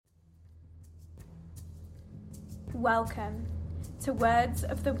Welcome to Words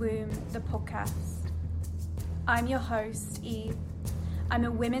of the Womb, the podcast. I'm your host, Eve. I'm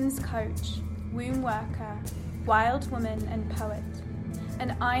a women's coach, womb worker, wild woman and poet,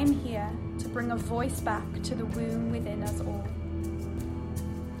 and I'm here to bring a voice back to the womb within us all.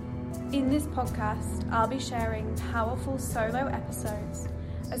 In this podcast, I'll be sharing powerful solo episodes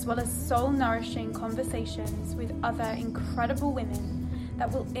as well as soul-nourishing conversations with other incredible women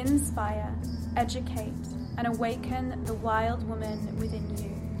that will inspire, educate, and awaken the wild woman within you.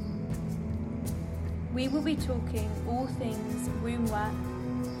 We will be talking all things womb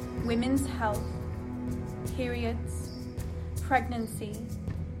work, women's health, periods, pregnancy,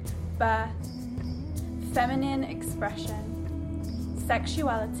 birth, feminine expression,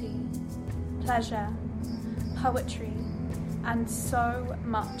 sexuality, pleasure, poetry, and so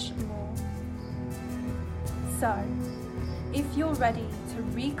much more. So, if you're ready to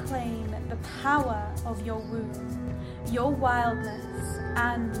reclaim the power of your womb, your wildness,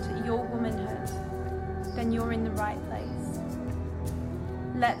 and your womanhood, then you're in the right place.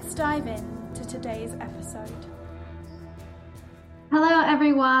 Let's dive into today's episode. Hello,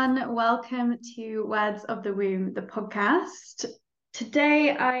 everyone. Welcome to Words of the Womb, the podcast.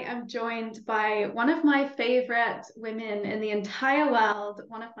 Today, I am joined by one of my favorite women in the entire world,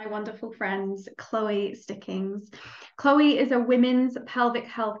 one of my wonderful friends, Chloe Stickings. Chloe is a women's pelvic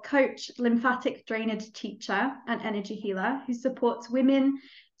health coach, lymphatic drainage teacher, and energy healer who supports women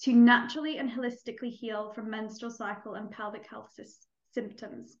to naturally and holistically heal from menstrual cycle and pelvic health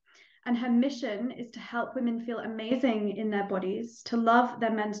symptoms. And her mission is to help women feel amazing in their bodies, to love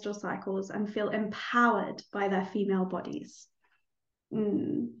their menstrual cycles, and feel empowered by their female bodies.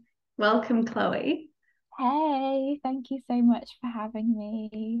 Welcome, Chloe. Hey, thank you so much for having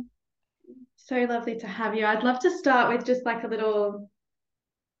me. So lovely to have you. I'd love to start with just like a little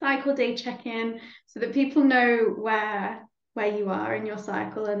cycle day check-in so that people know where you are in your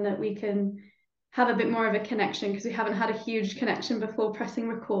cycle and that we can have a bit more of a connection, because we haven't had a huge connection before pressing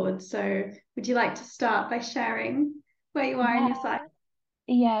record. So would you like to start by sharing where you are in your cycle?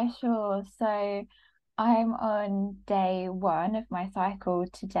 Yeah, sure. So I'm on day 1 of my cycle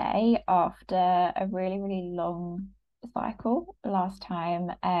today after a really, really long cycle last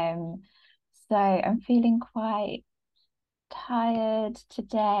time. So I'm feeling quite tired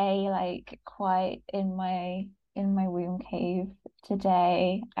today, like quite in my womb cave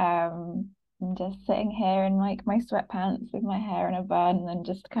today. I'm just sitting here in like my sweatpants with my hair in a bun and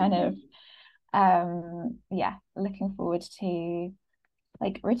just kind of looking forward to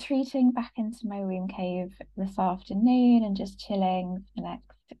like retreating back into my womb cave this afternoon and just chilling for the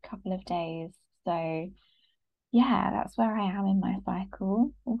next couple of days. So yeah, that's where I am in my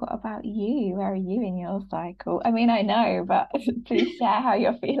cycle. What about you? Where are you in your cycle? I mean, I know, but please share how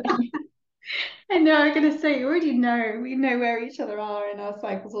you're feeling. I know, I'm going to say, you already know. We know where each other are in our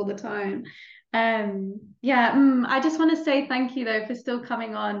cycles all the time. I just want to say thank you, though, for still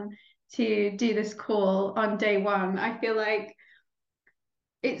coming on to do this call on day 1. I feel like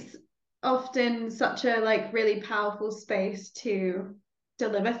it's often such a like really powerful space to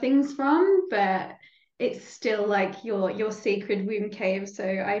deliver things from, but it's still like your sacred womb cave. So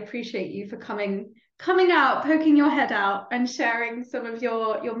I appreciate you for coming out, poking your head out, and sharing some of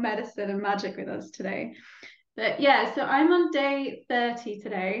your medicine and magic with us today. But yeah, so I'm on day 30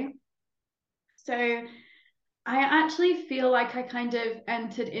 today. So I actually feel like I kind of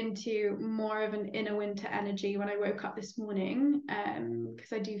entered into more of an inner winter energy when I woke up this morning,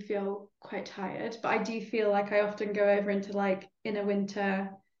 because I do feel quite tired, but I do feel like I often go over into like inner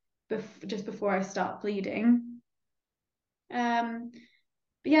winter just before I start bleeding. But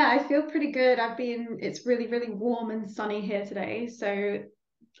yeah, I feel pretty good. It's really, really warm and sunny here today. So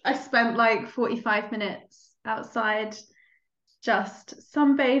I spent like 45 minutes outside just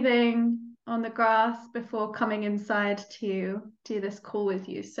sunbathing on the grass before coming inside to do this call with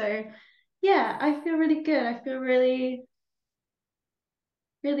you. So yeah, I feel really good. I feel really,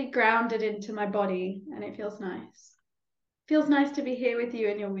 really grounded into my body, and it feels nice. Feels nice to be here with you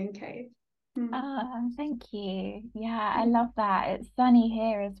in your womb cave. Thank you. Yeah, I love that. It's sunny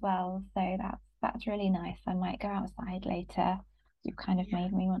here as well, so that's really nice. I might go outside later. You've kind of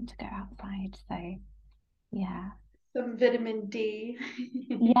made me want to go outside, so yeah. Some vitamin D.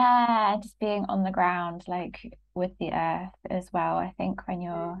 Yeah, just being on the ground, like with the earth as well. I think when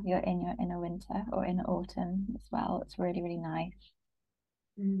you're in your inner winter or inner autumn as well, it's really, really nice.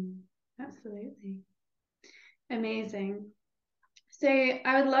 Absolutely. Amazing. So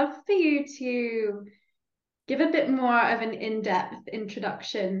I would love for you to give a bit more of an in-depth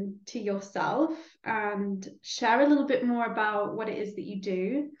introduction to yourself and share a little bit more about what it is that you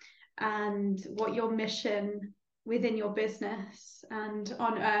do and what your mission within your business and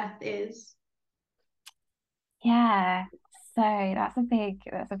on earth is? Yeah, so that's a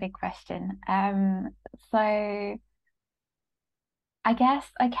big question. So I guess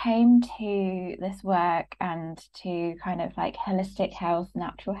I came to this work and to kind of like holistic health,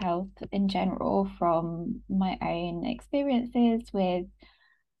 natural health in general from my own experiences with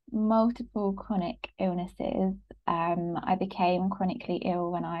multiple chronic illnesses. I became chronically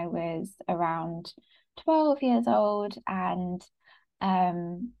ill when I was around 12 years old, and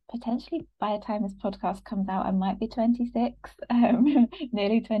potentially by the time this podcast comes out, I might be 26,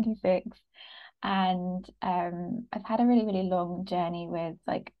 nearly 26. And I've had a really, really long journey with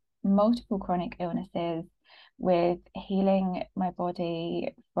like multiple chronic illnesses, with healing my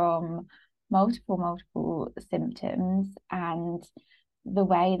body from multiple symptoms. And the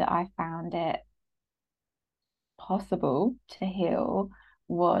way that I found it possible to heal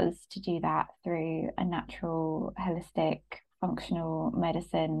was to do that through a natural, holistic, functional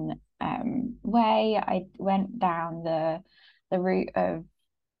medicine way. I went down the route of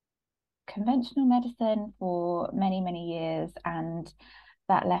conventional medicine for many, many years, and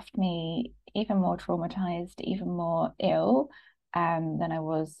that left me even more traumatized, even more ill than I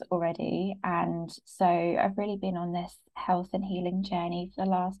was already. And so I've really been on this health and healing journey for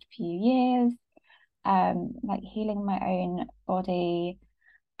the last few years, like healing my own body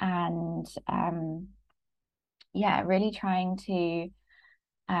and yeah, really trying to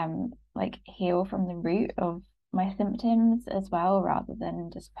like heal from the root of my symptoms as well, rather than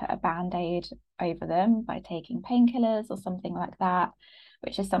just put a band-aid over them by taking painkillers or something like that,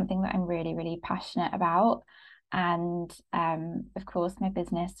 which is something that I'm really, really passionate about. And of course, my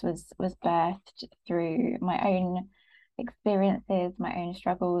business was birthed through my own experiences, my own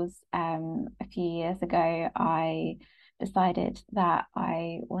struggles. A few years ago, I decided that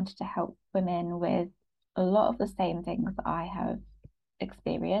I wanted to help women with a lot of the same things that I have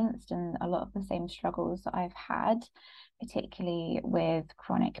experienced and a lot of the same struggles that I've had, particularly with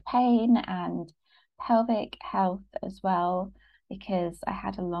chronic pain and pelvic health as well, because I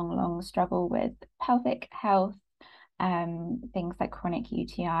had a long, long struggle with pelvic health. Things like chronic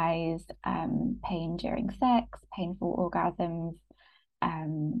UTIs, pain during sex, painful orgasms,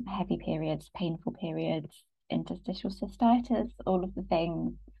 heavy periods, painful periods, interstitial cystitis, all of the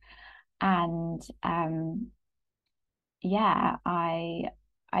things. And yeah, I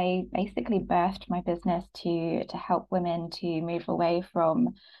basically birthed my business to help women to move away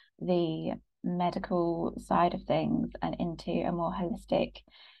from the medical side of things and into a more holistic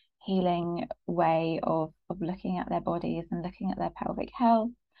healing way of looking at their bodies and looking at their pelvic health.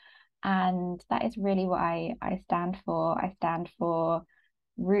 And that is really what I stand for. I stand for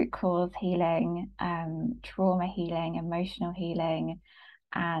root cause healing, trauma healing, emotional healing,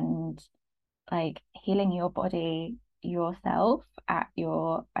 and like healing your body yourself at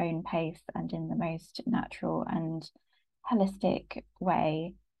your own pace and in the most natural and holistic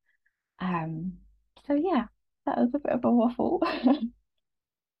way. Um, so yeah, that was a bit of a waffle.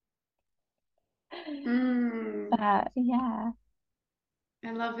 Mm, But yeah.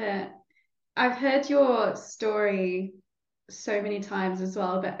 I love it. I've heard your story so many times as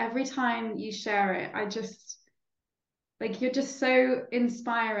well, but every time you share it, I just like you're just so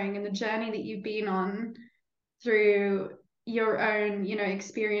inspiring, and the journey that you've been on through your own,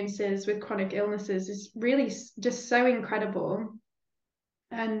 experiences with chronic illnesses is really just so incredible.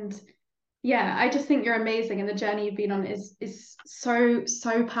 And yeah, I just think you're amazing, and the journey you've been on is so,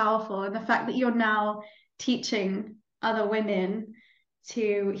 so powerful. And the fact that you're now teaching other women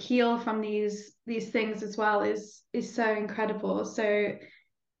to heal from these things as well is so incredible. So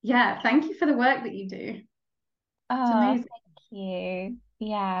yeah, thank you for the work that you do. It's Oh, amazing. thank you.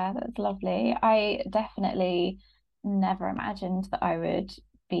 Yeah, that's lovely. I definitely never imagined that I would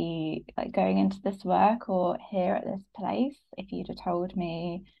be like going into this work or here at this place. If you'd have told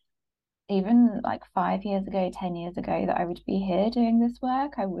me even like 5 years ago, 10 years ago that I would be here doing this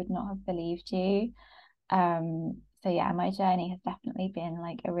work, I would not have believed you. So yeah, my journey has definitely been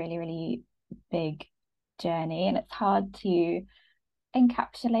like a really, really big journey, and it's hard to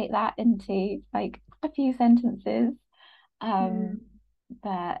encapsulate that into like a few sentences. Um,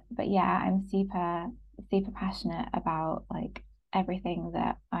 Mm. but yeah, I'm super, super passionate about like everything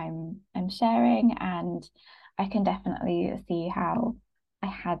that I'm sharing, and I can definitely see how I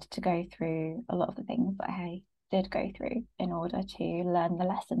had to go through a lot of the things that I did go through in order to learn the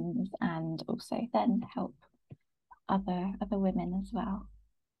lessons and also then help other women as well.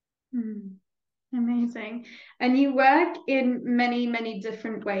 Mm. Amazing. And you work in many, many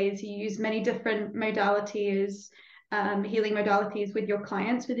different ways. You use many different modalities, healing modalities with your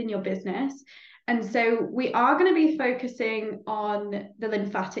clients within your business. And so we are going to be focusing on the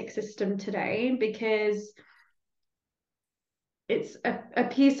lymphatic system today because it's a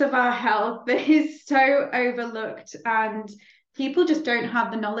piece of our health that is so overlooked and people just don't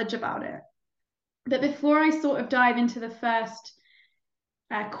have the knowledge about it. But before I sort of dive into the first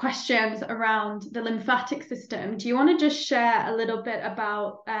questions around the lymphatic system, do you want to just share a little bit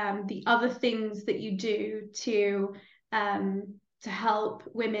about the other things that you do to help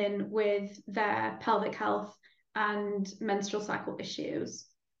women with their pelvic health and menstrual cycle issues?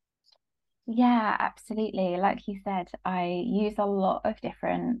 Yeah, absolutely. Like you said, I use a lot of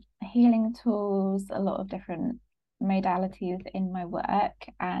different healing tools, a lot of different modalities in my work,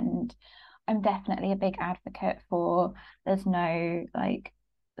 and I'm definitely a big advocate for there's no like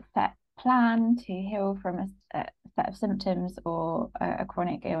set plan to heal from a set of symptoms or a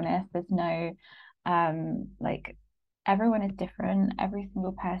chronic illness. There's no like everyone is different. Every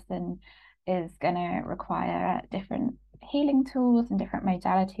single person is going to require different healing tools and different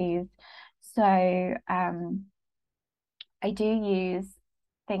modalities. So I do use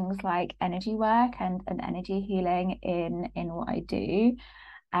things like energy work and energy healing in what I do.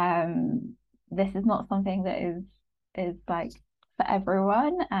 Um, this is not something that is like for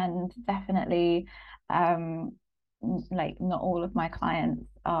everyone, and definitely like not all of my clients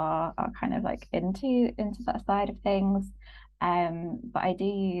are kind of like into that side of things. But I do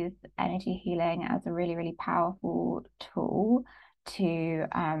use energy healing as a really, really powerful tool to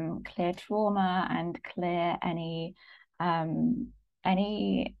clear trauma and clear any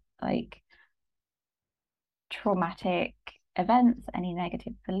like traumatic events, any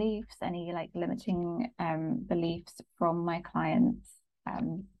negative beliefs, any like limiting beliefs from my clients'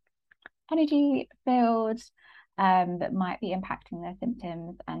 energy field that might be impacting their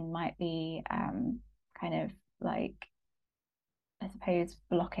symptoms and might be kind of like I suppose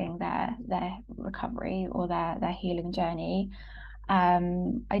blocking their recovery or their healing journey.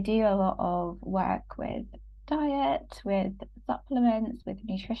 I do a lot of work with diet, with supplements, with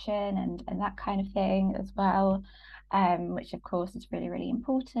nutrition, and that kind of thing as well, which of course is really, really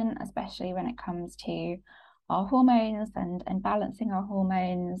important, especially when it comes to our hormones and balancing our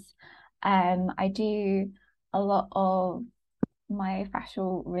hormones. I do a lot of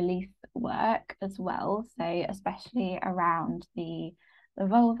myofascial release work as well, so especially around the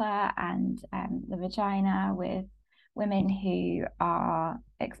vulva and the vagina with women who are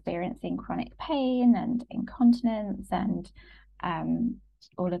experiencing chronic pain and incontinence and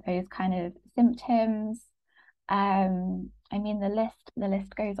all of those kind of symptoms. I mean the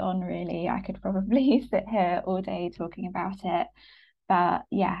list goes on really. I could probably sit here all day talking about it. But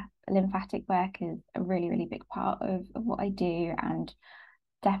yeah, lymphatic work is a really, really big part of what I do, and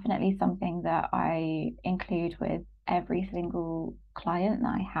definitely something that I include with every single client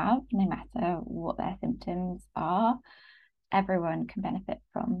that I have, no matter what their symptoms are. Everyone can benefit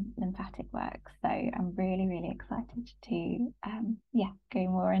from lymphatic work. So I'm really, really excited to go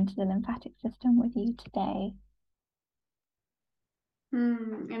more into the lymphatic system with you today.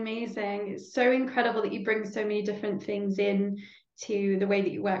 Amazing. It's so incredible that you bring so many different things in to the way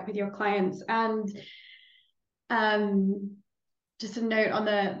that you work with your clients. And um, just a note on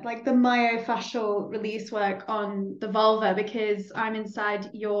the myofascial release work on the vulva, because I'm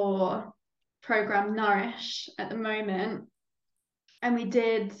inside your program Nourish at the moment. And we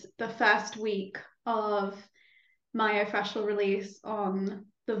did the first week of myofascial release on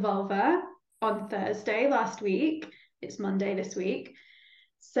the vulva on Thursday last week. It's Monday this week.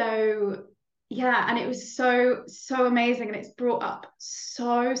 So yeah, and it was so amazing, and it's brought up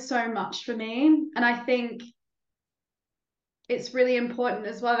so much for me. And I think it's really important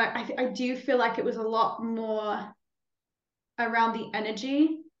as well. I do feel like it was a lot more around the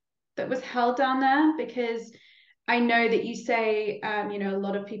energy that was held down there, because I know that you say a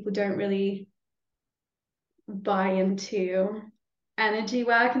lot of people don't really buy into energy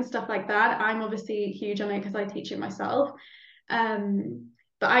work and stuff like that. I'm obviously huge on it because I teach it myself.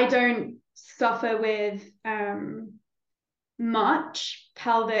 But I don't suffer with much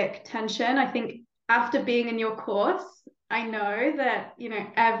pelvic tension. I think after being in your course, I know that,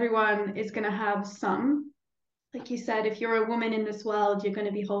 everyone is going to have some. Like you said, if you're a woman in this world, you're going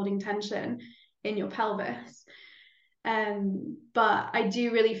to be holding tension in your pelvis. But I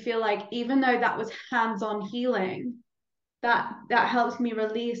do really feel like even though that was hands-on healing, that helps me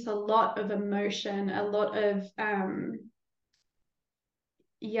release a lot of emotion, a lot of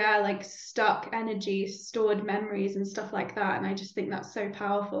like stuck energy, stored memories and stuff like that. And I just think that's so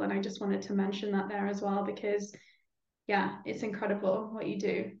powerful. And I just wanted to mention that there as well, because yeah, it's incredible what you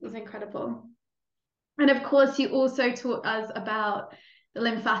do. It's incredible. And of course, you also taught us about the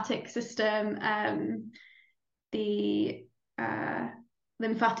lymphatic system, the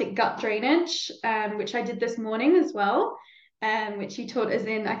lymphatic gut drainage, which I did this morning as well, which you taught us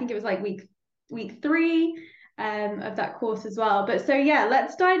in, I think it was like week 3 of that course as well. But so yeah,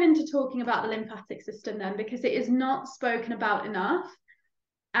 let's dive into talking about the lymphatic system then, because it is not spoken about enough.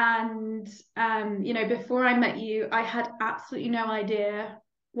 And you know, before I met you, I had absolutely no idea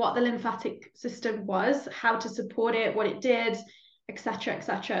what the lymphatic system was, how to support it, what it did, etc.,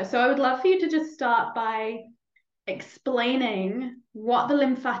 etc. So I would love for you to just start by explaining what the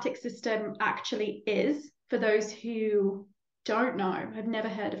lymphatic system actually is for those who don't know, have never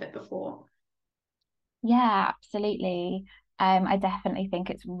heard of it before. Yeah, absolutely. I definitely think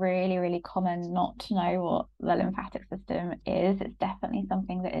it's really, really common not to know what the lymphatic system is. It's definitely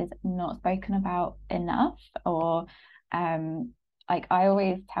something that is not spoken about enough, or like I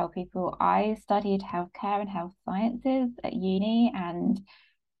always tell people, I studied healthcare and health sciences at uni, and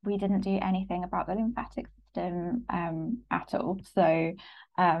we didn't do anything about the lymphatic system at all. So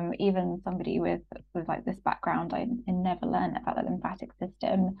even somebody with like this background, I never learned about the lymphatic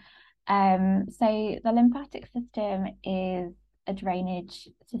system. So the lymphatic system is a drainage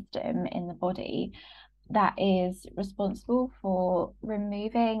system in the body that is responsible for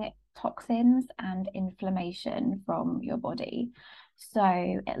removing toxins and inflammation from your body. So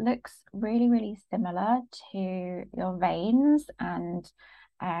it looks really, really similar to your veins and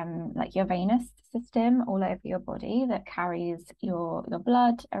like your venous system all over your body that carries your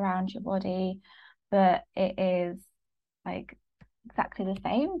blood around your body, but it is like exactly the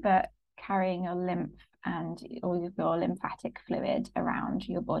same, but carrying your lymph and all of your lymphatic fluid around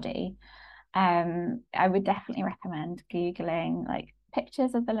your body. I would definitely recommend Googling like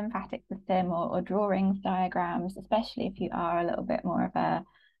pictures of the lymphatic system, or drawings, diagrams, especially if you are a little bit more of a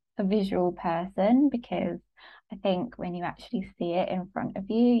visual person, because I think when you actually see it in front of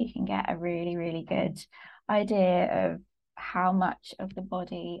you, you can get a really, really good idea of how much of the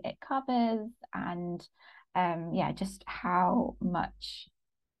body it covers, and yeah, just how much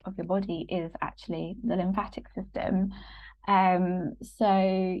of your body is actually the lymphatic system.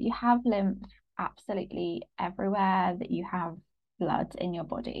 So you have lymph absolutely everywhere that you have blood in your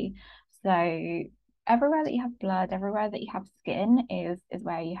body. So everywhere that you have blood, everywhere that you have skin is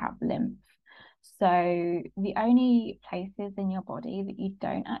where you have lymph. So the only places in your body that you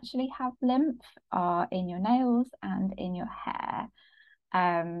don't actually have lymph are in your nails and in your hair.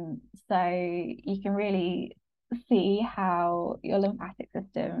 So you can really see how your lymphatic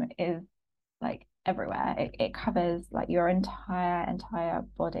system is like everywhere. It covers like your entire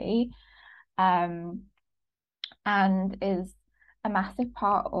body, um, and is a massive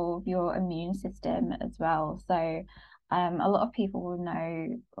part of your immune system as well. So a lot of people will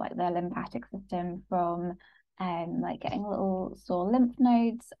know like their lymphatic system from like getting little sore lymph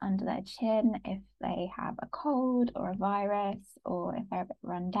nodes under their chin if they have a cold or a virus, or if they're a bit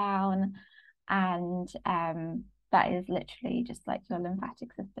run down. And that is literally just like your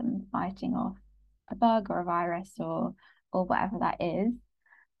lymphatic system fighting off a bug or a virus, or whatever that is.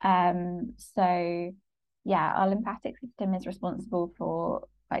 So yeah, our lymphatic system is responsible for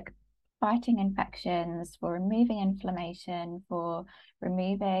like fighting infections, for removing inflammation, for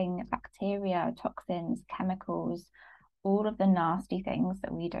removing bacteria, toxins, chemicals, all of the nasty things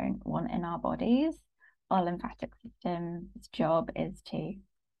that we don't want in our bodies. Our lymphatic system's job is to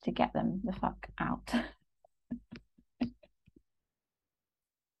get them the fuck out.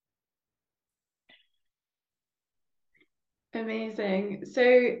 Amazing. So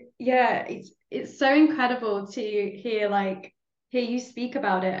yeah, it's so incredible to hear you speak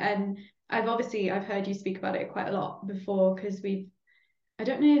about it. And I've heard you speak about it quite a lot before, because I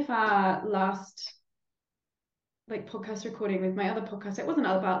don't know if our last like podcast recording with my other podcast, it wasn't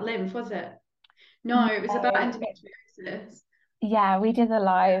all about lymph, was it? No, No, it was about endometriosis. yeah, we did a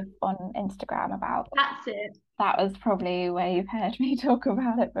live on Instagram about That's it. that. Was probably where you've heard me talk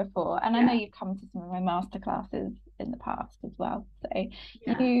about it before. And I know Yeah, you've come to some of my master classes in the past as well. So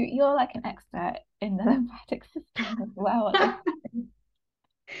yeah. you're like an expert in the lymphatic system as well at this point.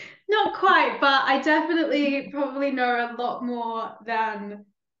 Not quite, but I definitely probably know a lot more than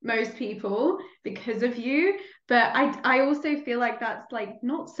most people because of you. But I also feel like that's like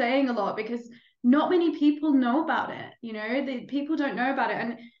not saying a lot, because not many people know about it. You know, the people don't know about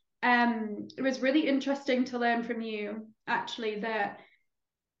it. And it was really interesting to learn from you actually that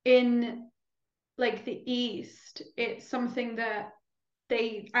in like the East, it's something that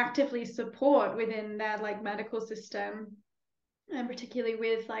they actively support within their like medical system, and particularly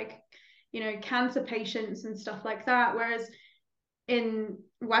with like, you know, cancer patients and stuff like that. Whereas in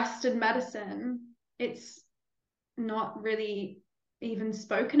Western medicine, it's not really even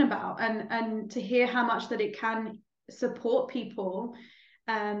spoken about, and to hear how much that it can support people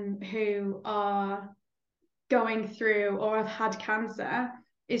who are going through or have had cancer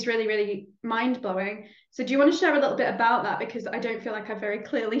is really, really mind-blowing. So do you want to share a little bit about that? Because I don't feel like I've very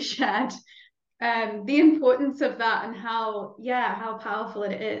clearly shared the importance of that and how powerful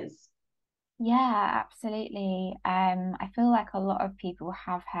it is. Yeah, absolutely. I feel like a lot of people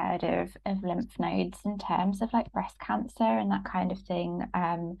have heard of lymph nodes in terms of like breast cancer and that kind of thing.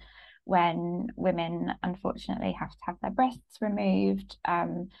 When women unfortunately have to have their breasts removed,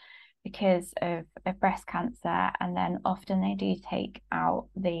 because of breast cancer, and then often they do take out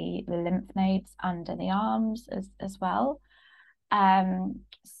the lymph nodes under the arms as well.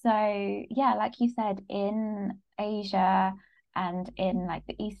 So yeah, like you said, in Asia and in like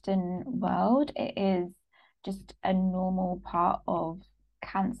the Eastern world, it is just a normal part of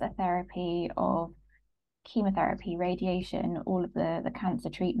cancer therapy, of chemotherapy, radiation, all of the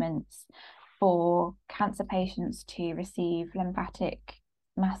cancer treatments for cancer patients to receive lymphatic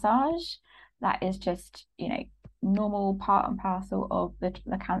massage. That is just, normal part and parcel of the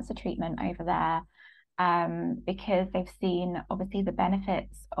cancer treatment over there, because they've seen obviously the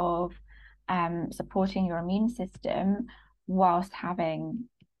benefits of supporting your immune system whilst having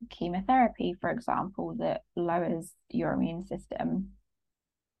chemotherapy, for example, that lowers your immune system.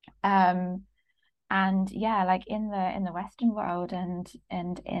 Um, and yeah, like in the Western world and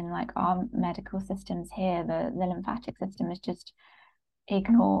in like our medical systems here, the lymphatic system is just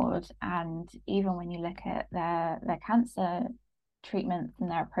ignored. And even when you look at their cancer treatments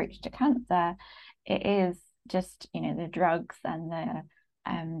and their approach to cancer, it is just, the drugs and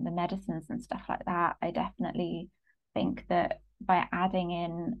the medicines and stuff like that. I definitely think that by adding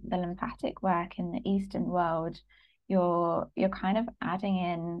in the lymphatic work in the Eastern world, you're kind of adding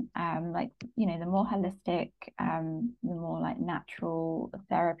in, like, the more holistic, the more like natural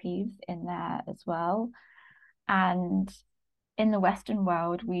therapies in there as well. And in the Western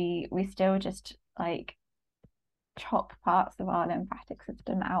world, we still just like chop parts of our lymphatic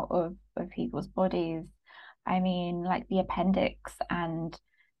system out of people's bodies. I mean, like the appendix and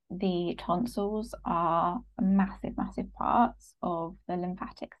the tonsils are massive, massive parts of the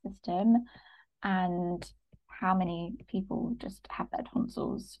lymphatic system. And how many people just have their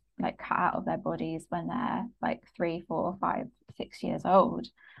tonsils like cut out of their bodies when they're like 3, 4, 5, 6 years old?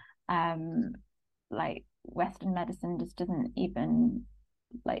 Like Western medicine just doesn't even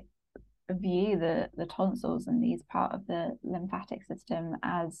like view the tonsils and these part of the lymphatic system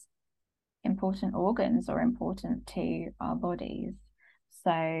as important organs or important to our bodies.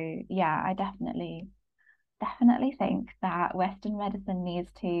 So yeah, I definitely think that Western medicine needs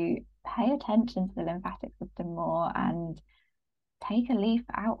to pay attention to the lymphatic system more and take a leaf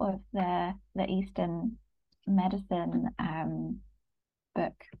out of the Eastern medicine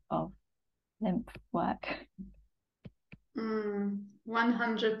book of lymph work.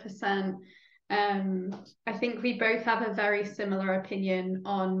 100%. I think we both have a very similar opinion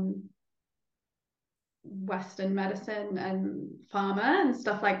on Western medicine and pharma and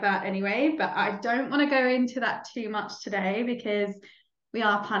stuff like that anyway, but I don't want to go into that too much today because we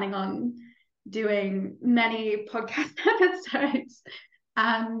are planning on doing many podcast episodes,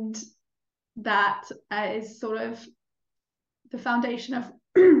 and that is sort of the foundation of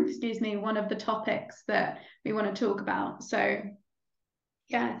excuse me, one of the topics that we want to talk about. So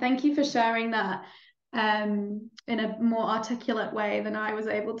yeah, thank you for sharing that in a more articulate way than I was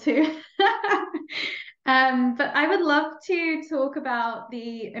able to. But I would love to talk about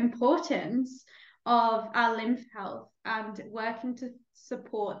the importance of our lymph health and working to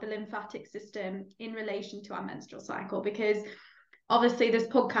support the lymphatic system in relation to our menstrual cycle, because obviously this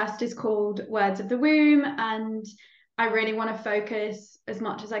podcast is called Words of the Womb, and I really want to focus as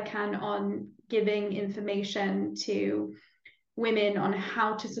much as I can on giving information to women on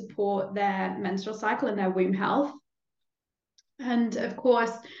how to support their menstrual cycle and their womb health. And of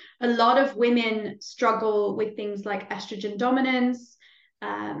course, a lot of women struggle with things like estrogen dominance,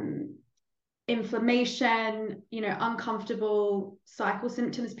 inflammation, uncomfortable cycle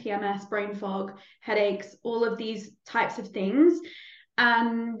symptoms, PMS, brain fog, headaches, all of these types of things.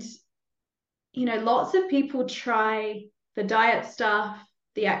 And, lots of people try the diet stuff,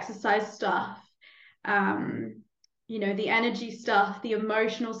 the exercise stuff, the energy stuff, the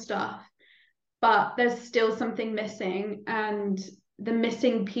emotional stuff, but there's still something missing. And the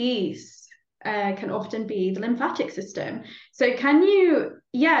missing piece can often be the lymphatic system. So can you,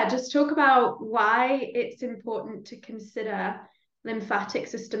 just talk about why it's important to consider lymphatic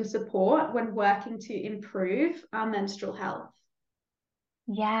system support when working to improve our menstrual health?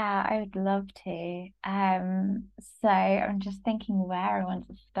 Yeah, I would love to. So I'm just thinking where I want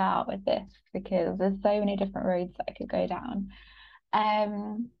to start with this because there's so many different roads that I could go down.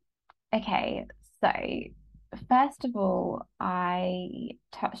 Um, okay, so first of all, I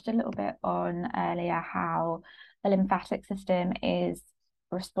touched a little bit on earlier how the lymphatic system is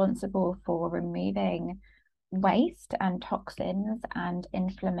responsible for removing waste and toxins and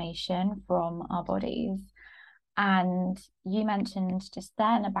inflammation from our bodies. And you mentioned just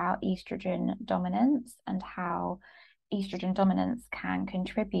then about estrogen dominance and how estrogen dominance can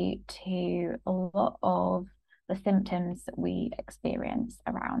contribute to a lot of the symptoms that we experience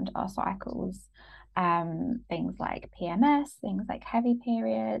around our cycles. Things like PMS, things like heavy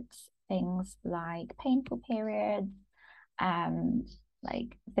periods, things like painful periods, um,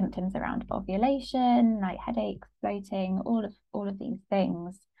 like symptoms around ovulation, like headaches, bloating, all of these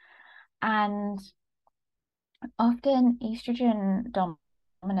things. And often estrogen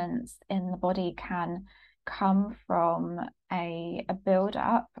dominance in the body can come from a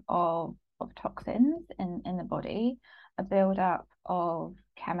build-up of toxins in the body, a build-up of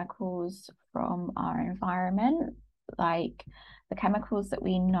chemicals from our environment, like the chemicals that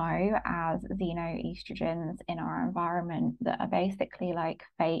we know as xenoestrogens in our environment that are basically like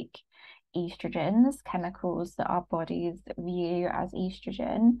fake estrogens, chemicals that our bodies view as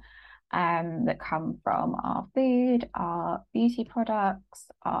estrogen, that come from our food, our beauty products,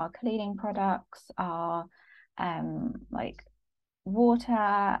 our cleaning products, our like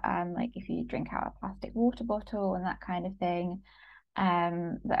water, like if you drink out a plastic water bottle and that kind of thing,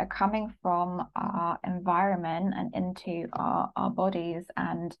 that are coming from our environment and into our bodies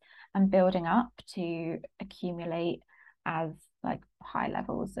and building up to accumulate as like high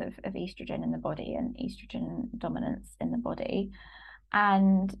levels of estrogen in the body and estrogen dominance in the body.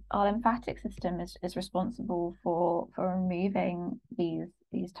 And our lymphatic system is responsible for removing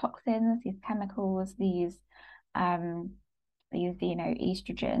these toxins, these chemicals, these estrogens.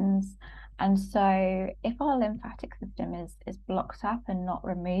 And so if our lymphatic system is blocked up and not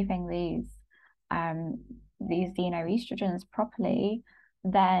removing these estrogens properly,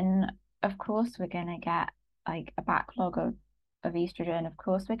 then of course we're going to get like a backlog of estrogen. Of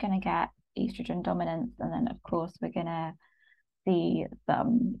course we're going to get estrogen dominance, and then of course we're going to see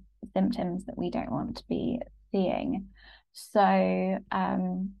some symptoms that we don't want to be seeing. So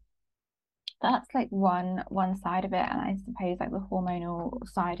that's like one side of it, and I suppose like the hormonal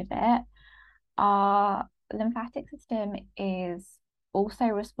side of it. Our lymphatic system is also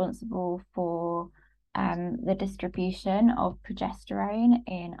responsible for the distribution of progesterone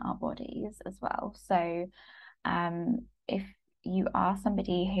in our bodies as well. So if you are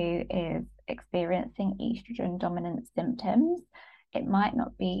somebody who is experiencing estrogen dominant symptoms, it might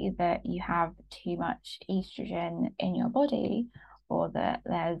not be that you have too much estrogen in your body or that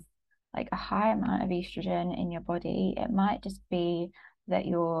there's like a high amount of estrogen in your body. It might just be that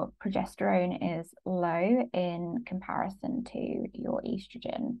your progesterone is low in comparison to your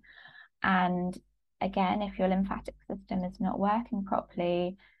estrogen. And again, if your lymphatic system is not working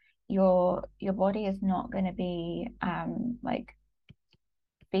properly, your body is not going to be like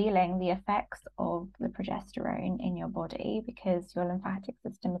feeling the effects of the progesterone in your body because your lymphatic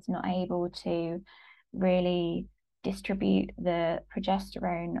system is not able to really distribute the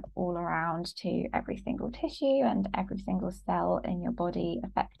progesterone all around to every single tissue and every single cell in your body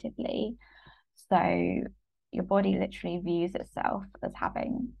effectively. So your body literally views itself as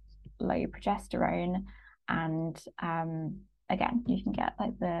having low progesterone, and again, you can get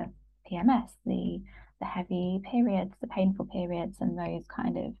like the PMS, the heavy periods, the painful periods, and those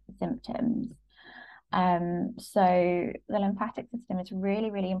kind of symptoms. So the lymphatic system is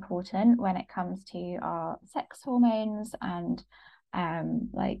really, really important when it comes to our sex hormones and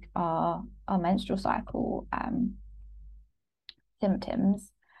like our menstrual cycle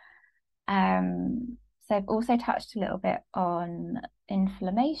symptoms. So I've also touched a little bit on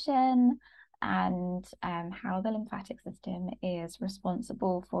inflammation and how the lymphatic system is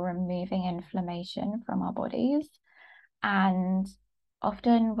responsible for removing inflammation from our bodies. And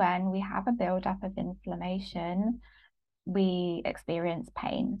often when we have a buildup of inflammation, we experience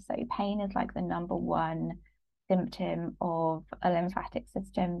pain. So pain is like the number one symptom of a lymphatic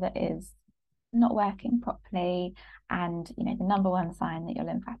system that is not working properly, and the number one sign that your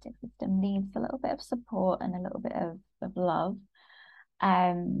lymphatic system needs a little bit of support and a little bit of love.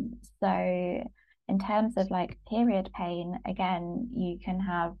 So in terms of like period pain, again, you can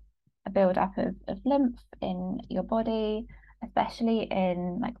have a buildup of lymph in your body, especially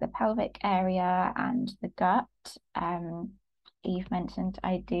in like the pelvic area and the gut. You've mentioned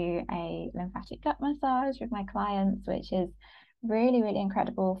I do a lymphatic gut massage with my clients, which is really, really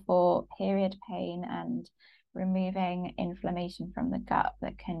incredible for period pain and removing inflammation from the gut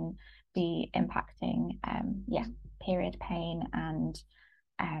that can be impacting, yeah, period pain and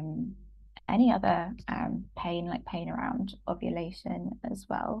um, any other pain, like pain around ovulation as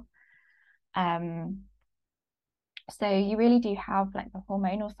well. Um, so you really do have like the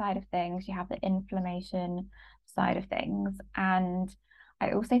hormonal side of things, you have the inflammation side of things, and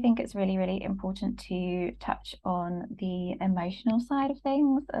I also think it's really, really important to touch on the emotional side of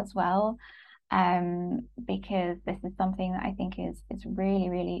things as well, because this is something that I think is really,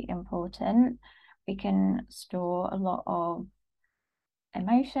 really important. We can store a lot of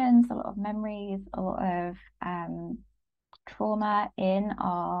emotions, a lot of memories, a lot of trauma in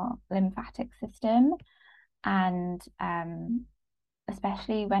our lymphatic system, and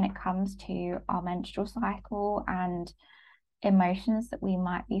especially when it comes to our menstrual cycle and emotions that we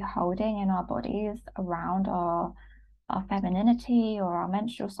might be holding in our bodies around our femininity or our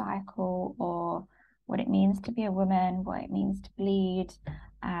menstrual cycle, or what it means to be a woman, what it means to bleed.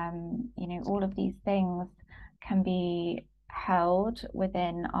 All of these things can be held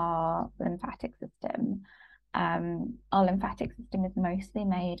within our lymphatic system. Our lymphatic system is mostly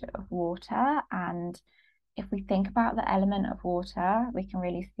made of water, and if we think about the element of water, we can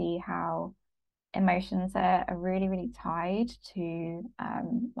really see how emotions are really, really tied to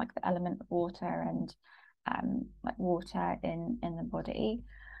like the element of water and like water in the body.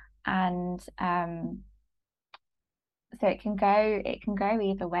 And so it can go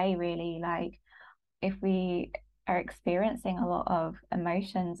either way, really. Like if we are experiencing a lot of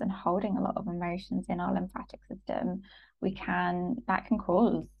emotions and holding a lot of emotions in our lymphatic system, that can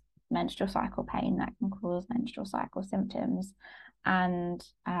cause menstrual cycle pain, that can cause menstrual cycle symptoms. And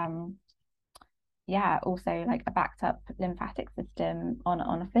yeah, also like a backed up lymphatic system on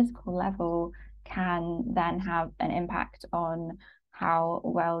a physical level can then have an impact on how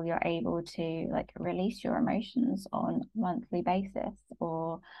well you're able to like release your emotions on a monthly basis,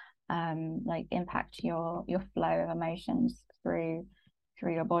 or like impact your flow of emotions through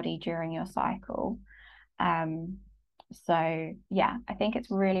your body during your cycle. um so yeah, I think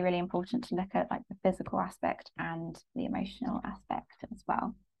it's really, really important to look at like the physical aspect and the emotional aspect as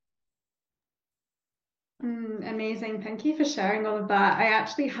well. Amazing. Thank you for sharing all of that. I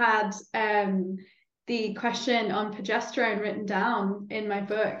actually had the question on progesterone written down in my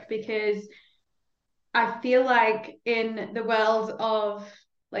book because I feel like in the world of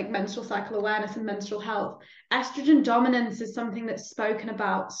like menstrual cycle awareness and menstrual health, estrogen dominance is something that's spoken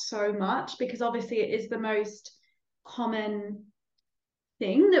about so much because obviously it is the most common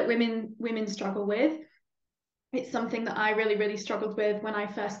thing that women struggle with. It's something that I really, really struggled with when I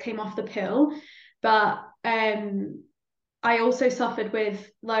first came off the pill. But I also suffered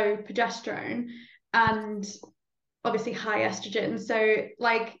with low progesterone and obviously high estrogen. So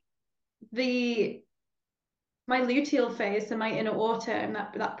like the my luteal phase, so my inner autumn,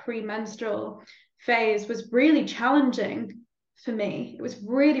 that premenstrual phase was really challenging for me. It was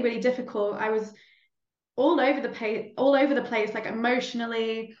really, really difficult. I was all over the place, like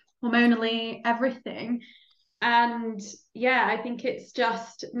emotionally, hormonally, everything. And yeah, I think it's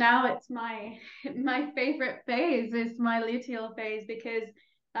just now it's my favorite phase is my luteal phase because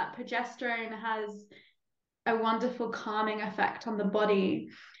that progesterone has a wonderful calming effect on the body.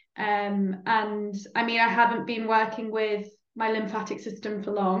 And I mean, I haven't been working with my lymphatic system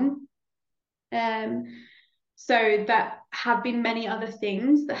for long. Um, so that have been many other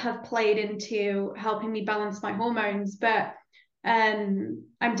things that have played into helping me balance my hormones. But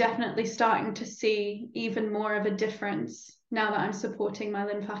I'm definitely starting to see even more of a difference now that I'm supporting my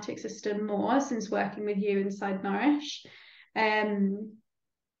lymphatic system more since working with you inside Nourish. Um,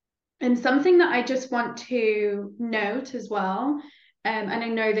 and something that I just want to note as well, and I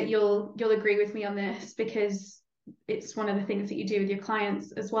know that you'll agree with me on this because it's one of the things that you do with your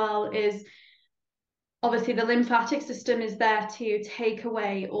clients as well, is obviously the lymphatic system is there to take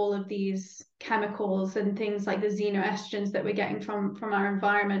away all of these chemicals and things like the xenoestrogens that we're getting from our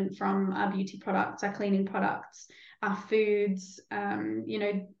environment, from our beauty products, our cleaning products, our foods,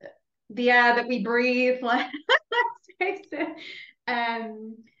 the air that we breathe, like let's face it.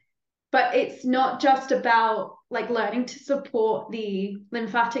 But it's not just about like learning to support the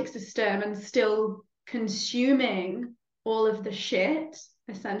lymphatic system and still consuming all of the shit,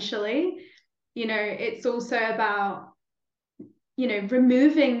 essentially. It's also about,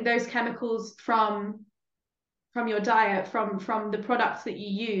 removing those chemicals from your diet, from the products that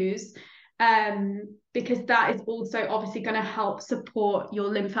you use, because that is also obviously going to help support your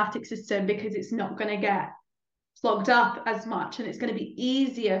lymphatic system because it's not going to get clogged up as much and it's going to be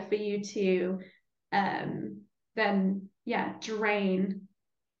easier for you to then yeah, drain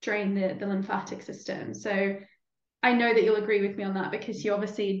the lymphatic system. So I know that you'll agree with me on that because you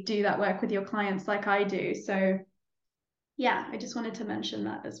obviously do that work with your clients like I do. So yeah, I just wanted to mention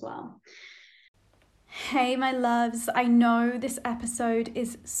that as well. Hey, my loves, I know this episode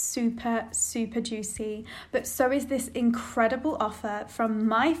is super, super juicy, but so is this incredible offer from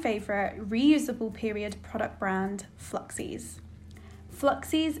my favourite reusable period product brand, Fluxies.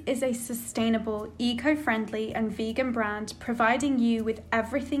 Fluxies is a sustainable, eco-friendly and vegan brand providing you with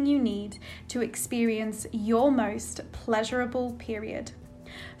everything you need to experience your most pleasurable period.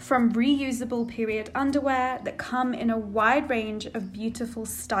 From reusable period underwear that come in a wide range of beautiful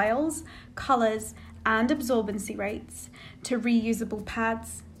styles, colours, and absorbency rates, to reusable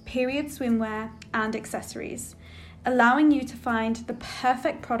pads, period swimwear, and accessories, allowing you to find the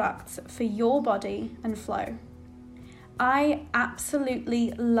perfect products for your body and flow. I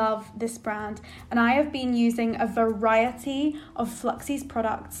absolutely love this brand, and I have been using a variety of Fluxies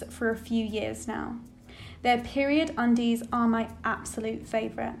products for a few years now. Their period undies are my absolute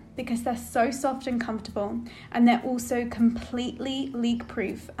favourite because they're so soft and comfortable, and they're also completely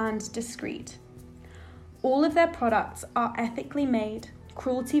leak-proof and discreet. All of their products are ethically made,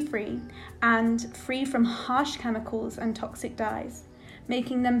 cruelty-free, and free from harsh chemicals and toxic dyes,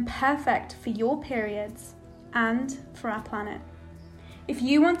 making them perfect for your periods and for our planet. If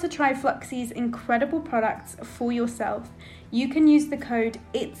you want to try Fluxie's incredible products for yourself, you can use the code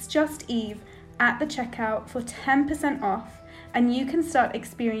IT'SJustEve at the checkout for 10% off, and you can start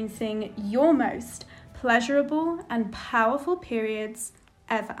experiencing your most pleasurable and powerful periods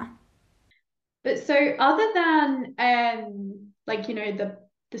ever. But so other than like the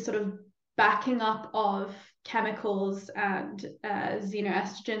sort of backing up of chemicals and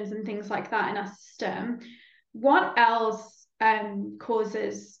xenoestrogens and things like that in our system, what else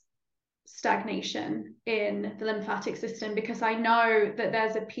causes stagnation in the lymphatic system? Because I know that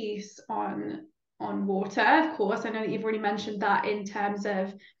there's a piece on water, of course. I know that you've already mentioned that in terms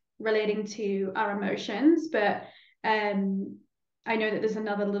of relating to our emotions, but I know that there's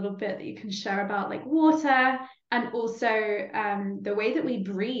another little bit that you can share about like water and also the way that we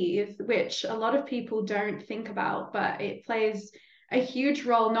breathe, which a lot of people don't think about, but it plays a huge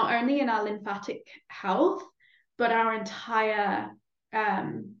role not only in our lymphatic health, but our entire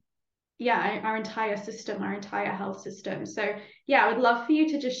our entire system, our entire health system. So yeah, I would love for you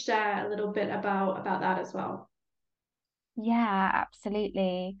to just share a little bit about that as well. Yeah,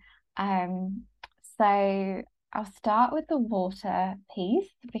 absolutely. Um, so I'll start with the water piece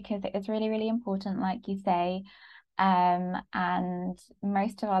because it is really, really important, like you say. And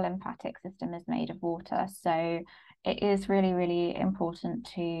most of our lymphatic system is made of water. So it is really, really important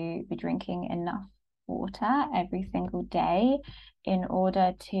to be drinking enough water every single day in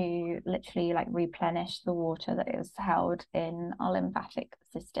order to literally like replenish the water that is held in our lymphatic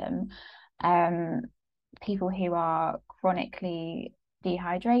system. Um, People who are chronically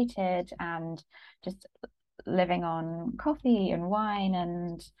dehydrated and just living on coffee and wine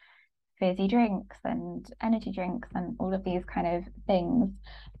and fizzy drinks and energy drinks and all of these kind of things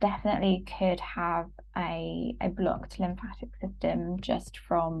definitely could have a blocked lymphatic system just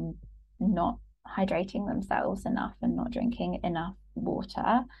from not hydrating themselves enough and not drinking enough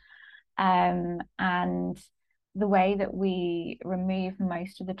water. And the way that we remove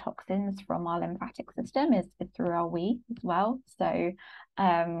most of the toxins from our lymphatic system is through our wee as well. So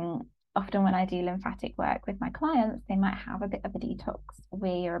often when I do lymphatic work with my clients, they might have a bit of a detox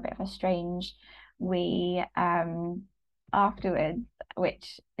wee or a bit of a strange wee afterwards,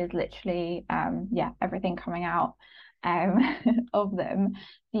 which is literally everything coming out of them.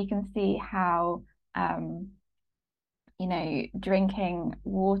 So you can see how drinking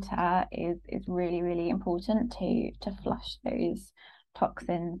water is really, really important to flush those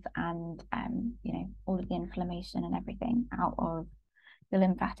toxins and all of the inflammation and everything out of the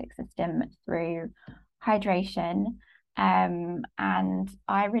lymphatic system through hydration. And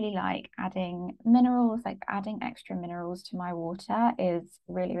I really like adding minerals, like adding extra minerals to my water is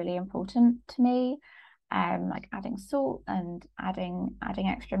really, really important to me. Like adding salt and adding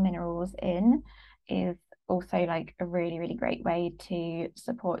extra minerals in is also like a really, really great way to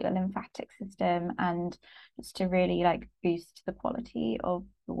support your lymphatic system and just to really like boost the quality of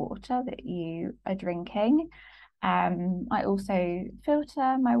the water that you are drinking. I also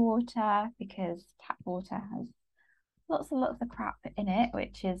filter my water because tap water has lots and lots of crap in it,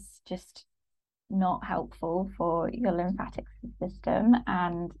 which is just not helpful for your lymphatic system.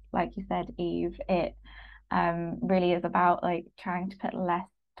 And like you said, Eve, it really is about like trying to put less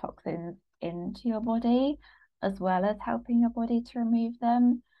toxins into your body as well as helping your body to remove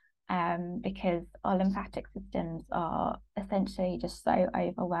them. because our lymphatic systems are essentially just so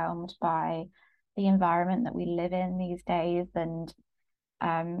overwhelmed by the environment that we live in these days. And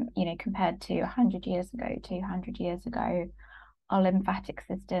compared to 100 years ago, 200 years ago, our lymphatic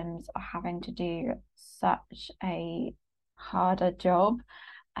systems are having to do such a harder job,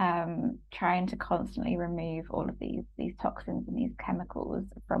 trying to constantly remove all of these toxins and these chemicals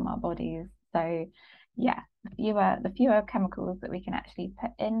from our bodies. So yeah, the fewer chemicals that we can actually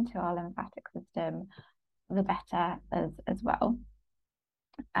put into our lymphatic system, the better as well.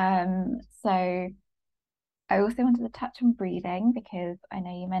 So I also wanted to touch on breathing because I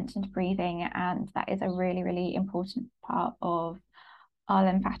know you mentioned breathing, and that is a really, really important part of our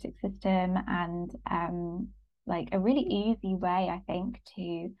lymphatic system, and like a really easy way, I think,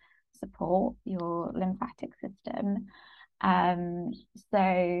 to support your lymphatic system. Um,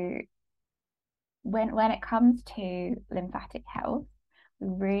 so when it comes to lymphatic health, we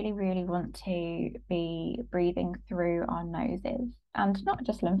really, really want to be breathing through our noses, and not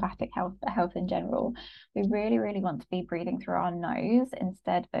just lymphatic health, but health in general. We really, really want to be breathing through our nose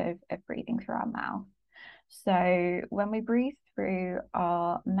instead of breathing through our mouth. So when we breathe through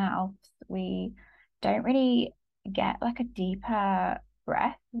our mouths, we don't really get like a deeper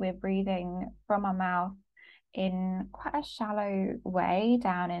breath. We're breathing from our mouth in quite a shallow way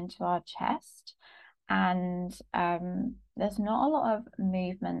down into our chest. And there's not a lot of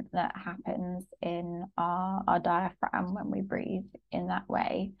movement that happens in our diaphragm when we breathe in that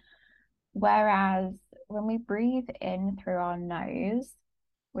way. Whereas when we breathe in through our nose,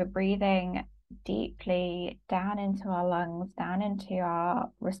 we're breathing deeply down into our lungs, down into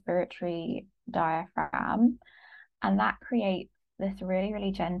our respiratory diaphragm, and that creates this really,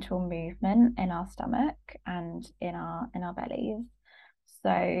 really gentle movement in our stomach and in our bellies.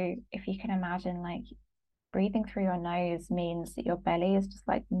 So if you can imagine, like, breathing through your nose means that your belly is just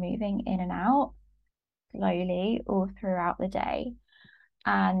like moving in and out slowly all throughout the day.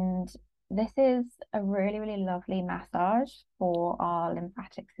 And this is a really, really lovely massage for our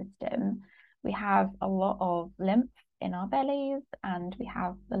lymphatic system. We have a lot of lymph in our bellies, and we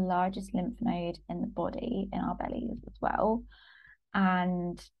have the largest lymph node in the body in our bellies as well.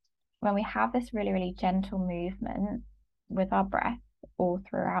 And when we have this really, really gentle movement with our breath all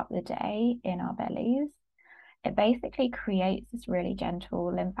throughout the day in our bellies, it basically creates this really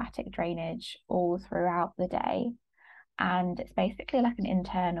gentle lymphatic drainage all throughout the day. And it's basically like an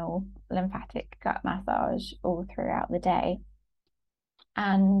internal lymphatic gut massage all throughout the day.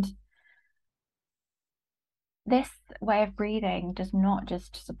 And this way of breathing does not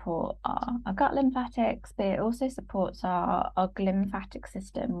just support our gut lymphatics, but it also supports our glymphatic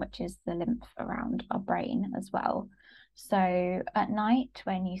system, which is the lymph around our brain as well. So at night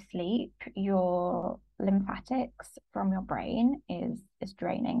when you sleep, your lymphatics from your brain is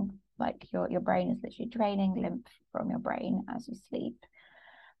draining. Like your brain is literally draining lymph from your brain as you sleep.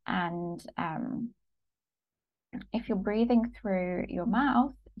 And if you're breathing through your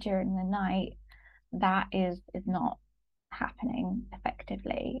mouth during the night, that is not happening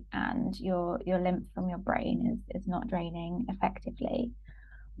effectively, and your lymph from your brain is not draining effectively.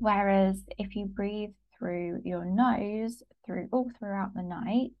 Whereas if you breathe through your nose all throughout the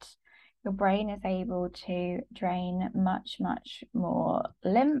night, your brain is able to drain much, much more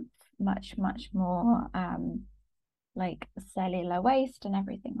lymph, much more like cellular waste and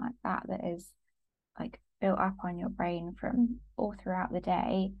everything like that is like built up on your brain from all throughout the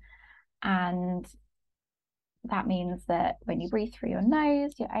day. And that means that when you breathe through your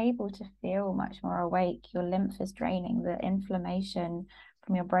nose, you're able to feel much more awake. Your lymph is draining, the inflammation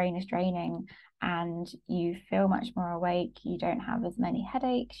from your brain is draining, and you feel much more awake. You don't have as many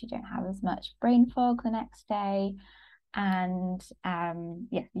headaches, you don't have as much brain fog the next day. And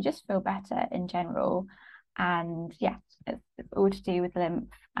yeah, you just feel better in general. And yeah, it's all to do with lymph.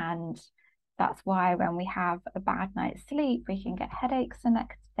 And that's why when we have a bad night's sleep, we can get headaches the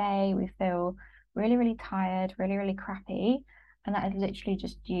next day. We feel really, really tired, really, really crappy. And that is literally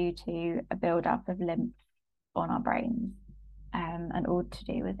just due to a buildup of lymph on our brains, and all to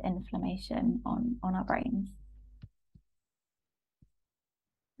do with inflammation on our brains.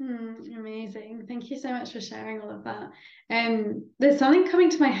 Amazing. Thank you so much for sharing all of that. There's something coming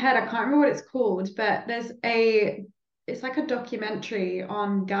to my head. I can't remember what it's called, but it's like a documentary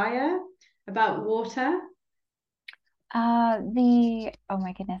on Gaia about water. Oh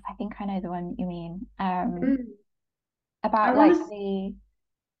my goodness, I think I know the one you mean. Mm. I About want like to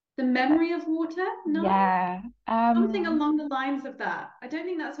the memory of water. No, yeah. something along the lines of that. I don't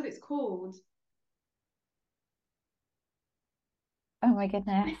think that's what it's called. Oh my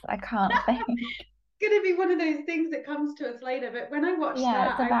goodness, I can't think. gonna be one of those things that comes to us later. But when I watched Yeah,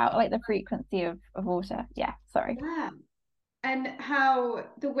 that, it's I about like the frequency of water. Yeah, sorry. yeah, and how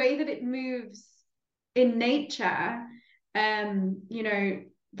the way that it moves in nature, you know,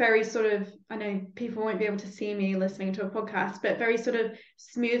 very sort of, I know people won't be able to see me listening to a podcast, but very sort of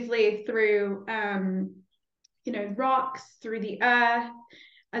smoothly through, you know, rocks, through the earth,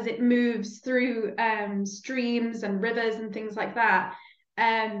 as it moves through streams and rivers and things like that.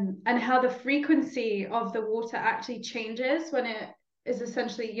 And how the frequency of the water actually changes when it is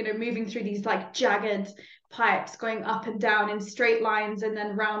essentially, you know, moving through these like jagged pipes going up and down in straight lines and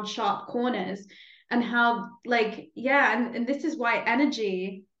then round sharp corners. And how like, yeah, and this is why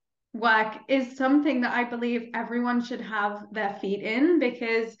energy work is something that I believe everyone should have their feet in,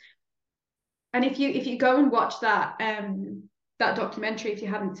 because and if you go and watch that documentary if you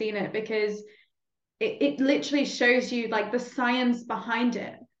haven't seen it, because it literally shows you like the science behind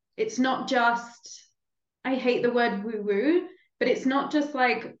it. It's not just, I hate the word woo woo, but it's not just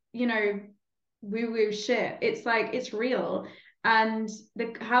like, you know, woo woo shit. It's like it's real. And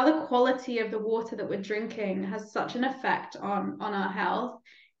the how the quality of the water that we're drinking has such an effect on our health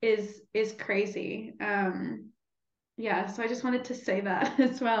is crazy. Yeah, so I just wanted to say that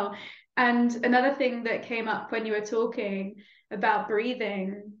as well. And another thing that came up when you were talking about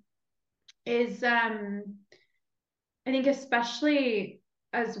breathing is I think especially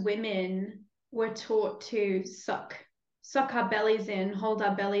as women, we're taught to suck our bellies in, hold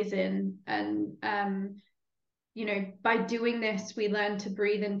our bellies in, and you know, by doing this, we learn to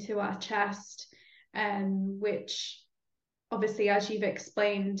breathe into our chest, which obviously, as you've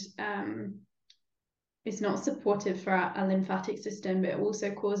explained, is not supportive for our lymphatic system, but it also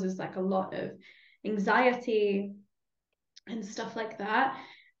causes like a lot of anxiety and stuff like that.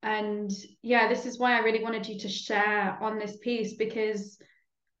 And yeah, this is why I really wanted you to share on this piece, because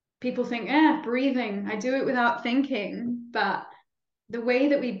people think, breathing, I do it without thinking. But the way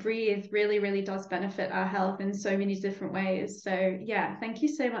that we breathe really, really does benefit our health in so many different ways. So yeah, thank you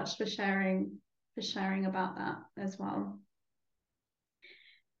so much for sharing about that as well.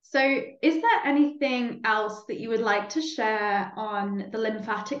 So, is there anything else that you would like to share on the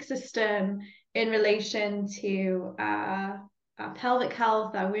lymphatic system in relation to our pelvic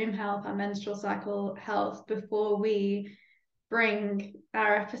health, our womb health, our menstrual cycle health before we bring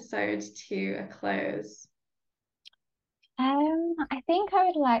our episode to a close? I think I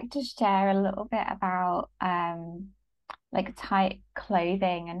would like to share a little bit about like tight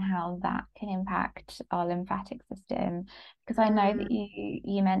clothing and how that can impact our lymphatic system, because I know that Mm,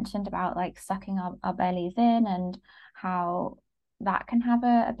 you mentioned about like sucking our bellies in and how that can have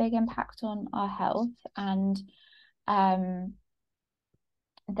a big impact on our health. And um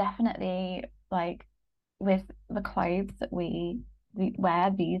definitely like with the clothes that we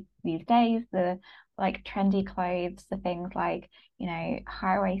wear these days, the like trendy clothes, the things like, you know,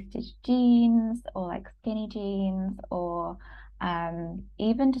 high-waisted jeans or like skinny jeans, or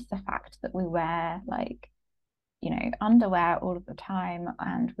even just the fact that we wear like, you know, underwear all of the time,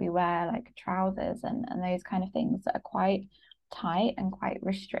 and we wear like trousers and those kind of things that are quite tight and quite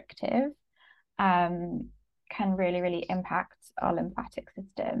restrictive, um can really really impact our lymphatic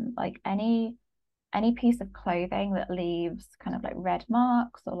system. Like any piece of clothing that leaves kind of like red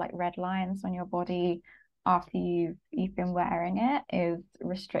marks or like red lines on your body after you've been wearing it is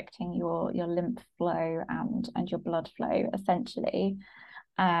restricting your lymph flow and your blood flow essentially.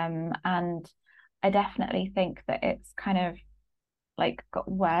 And I definitely think that it's kind of like got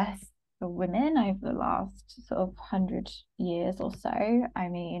worse for women over the last sort of 100 years or so. I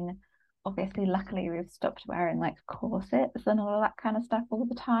mean, obviously, luckily we've stopped wearing like corsets and all of that kind of stuff all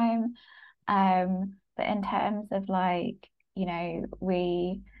the time. But in terms of like, you know,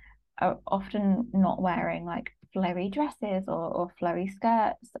 we are often not wearing like flowy dresses or flowy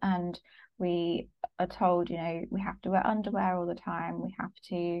skirts, and we are told, you know, we have to wear underwear all the time. We have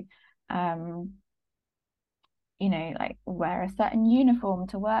to um you know, like wear a certain uniform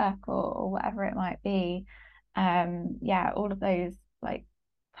to work or whatever it might be. Yeah, all of those like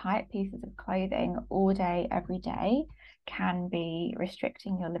tight pieces of clothing all day, every day can be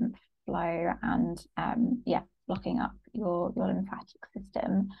restricting your lymph flow and yeah, blocking up your lymphatic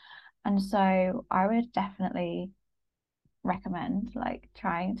system. And so I would definitely recommend like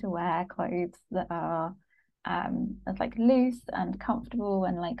trying to wear clothes that are as like loose and comfortable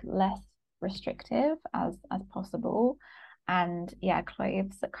and like less restrictive as possible. And yeah,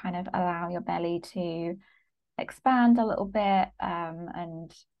 clothes that kind of allow your belly to expand a little bit,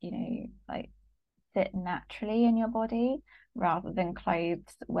 and you know, like fit naturally in your body, rather than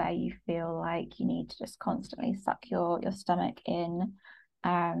clothes where you feel like you need to just constantly suck your stomach in.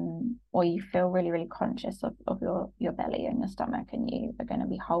 or you feel really, really conscious of your belly and your stomach, and you are going to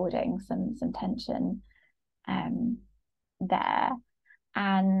be holding some tension there.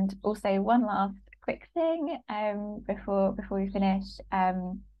 And also one last quick thing before we finish,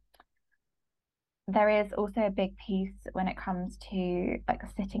 there is also a big piece when it comes to like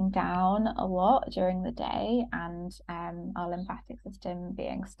sitting down a lot during the day, and our lymphatic system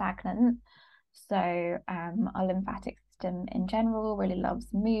being stagnant. So our lymphatic system in general really loves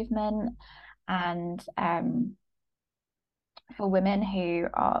movement, and for women who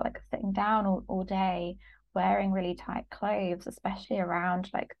are like sitting down all day, wearing really tight clothes, especially around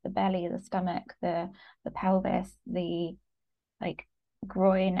like the belly, the stomach, the pelvis, the like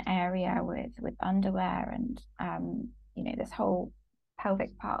groin area with underwear, and this whole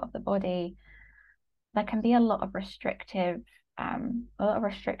pelvic part of the body, there can be a lot of a lot of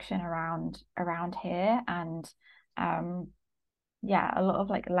restriction around here, and yeah, a lot of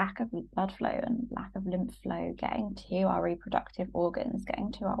like lack of blood flow and lack of lymph flow getting to our reproductive organs,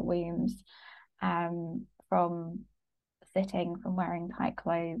 getting to our wombs, from sitting, from wearing tight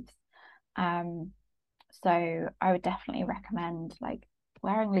clothes. So I would definitely recommend like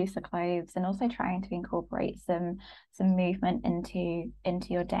wearing looser clothes, and also trying to incorporate some movement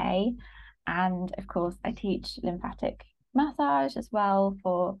into your day. And of course, I teach lymphatic massage as well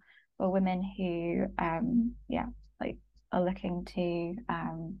for women who yeah, like are looking to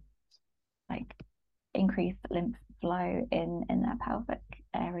like increase lymph flow in their pelvic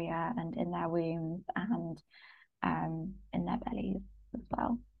area and in their wombs, and in their bellies as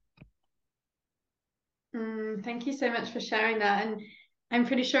well. Thank you so much for sharing that. And I'm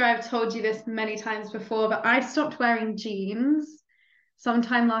pretty sure I've told you this many times before, but I stopped wearing jeans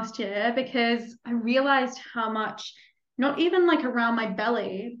sometime last year because I realized how much, not even like around my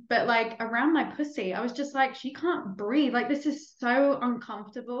belly, but like around my pussy, I was just like, she can't breathe. Like, this is so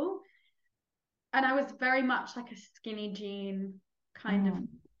uncomfortable. And I was very much like a skinny jean kind of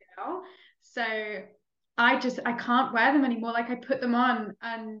girl. So I can't wear them anymore. Like, I put them on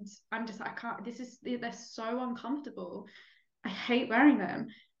and I'm just like, I can't, they're so uncomfortable. I hate wearing them.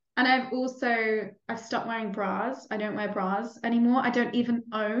 And I've stopped wearing bras. I don't wear bras anymore. I don't even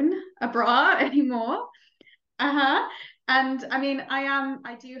own a bra anymore. Uh-huh. And I mean,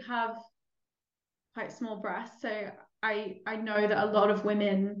 I do have quite small breasts. So I know that a lot of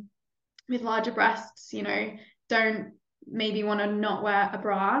women with larger breasts, don't maybe want to not wear a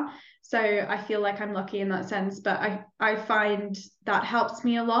bra. So I feel like I'm lucky in that sense, but I find that helps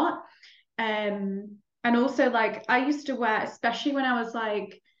me a lot. And also, like, I used to wear, especially when I was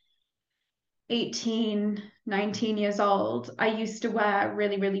like 18, 19 years old, I used to wear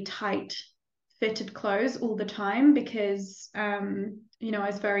really, really tight fitted clothes all the time because I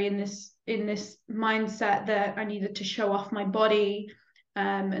was very in this mindset that I needed to show off my body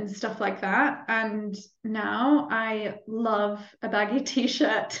and stuff like that. And now I love a baggy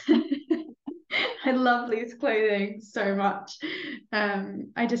t-shirt. I love loose clothing so much.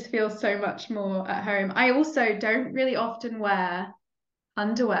 I just feel so much more at home. I also don't really often wear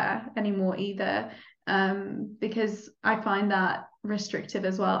underwear anymore either, because I find that restrictive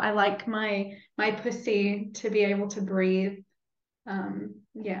as well. I like my pussy to be able to breathe.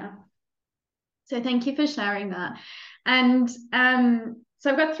 Yeah. So thank you for sharing that. And so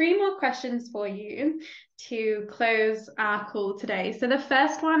I've got three more questions for you to close our call today. So the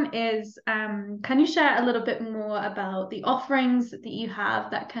first one is, can you share a little bit more about the offerings that you have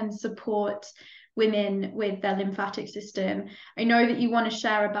that can support women with their lymphatic system? I know that you want to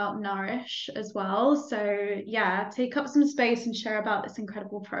share about Nourish as well. So yeah, take up some space and share about this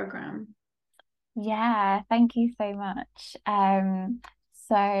incredible program. Yeah, thank you so much.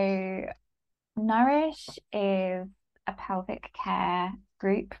 So Nourish is a pelvic care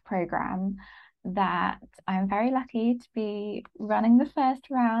group program that I'm very lucky to be running the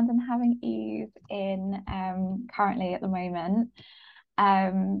first round and having Eve in currently at the moment.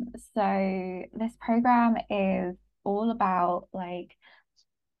 So this program is all about like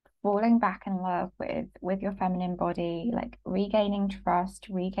falling back in love with your feminine body, like regaining trust,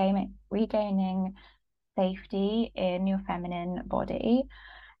 regaining safety in your feminine body.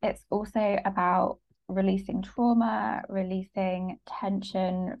 It's also about releasing trauma, releasing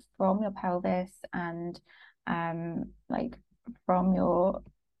tension from your pelvis, and like from your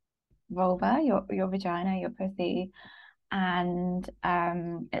vulva, your vagina, your pussy. And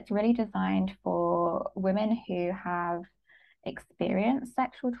it's really designed for women who have experienced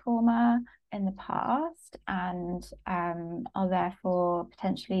sexual trauma in the past, and are therefore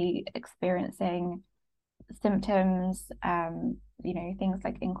potentially experiencing symptoms, things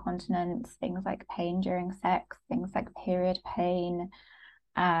like incontinence, things like pain during sex, things like period pain,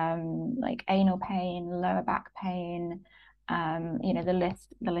 like anal pain, lower back pain, the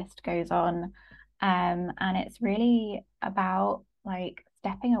list goes on. And it's really about like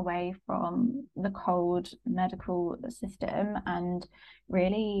stepping away from the cold medical system and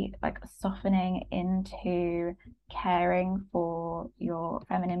really like softening into caring for your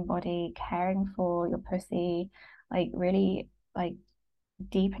feminine body, caring for your pussy, like really like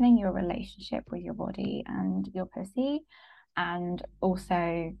deepening your relationship with your body and your pussy, and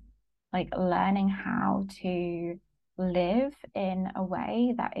also like learning how to live in a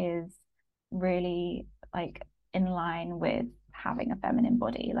way that is really like in line with having a feminine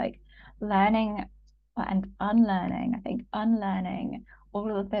body, like learning and unlearning, I think unlearning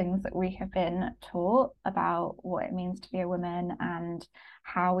all of the things that we have been taught about what it means to be a woman and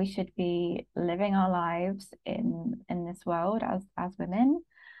how we should be living our lives in this world as women.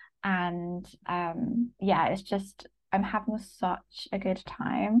 And yeah, it's just I'm having such a good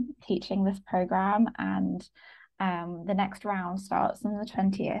time teaching this program. And the next round starts on the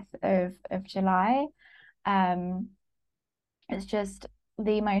 20th of July. um it's just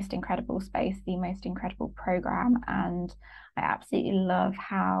the most incredible space, the most incredible program, and I absolutely love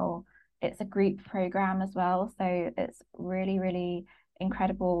how it's a group program as well. So it's really, really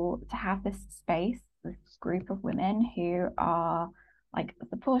incredible to have this space, this group of women who are like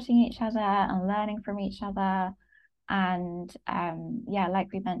supporting each other and learning from each other. And yeah, like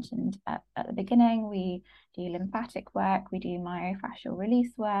we mentioned at the beginning, we do lymphatic work, we do myofascial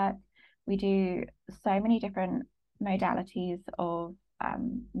release work, we do so many different modalities of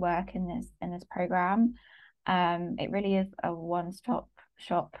work in this program. It really is a one-stop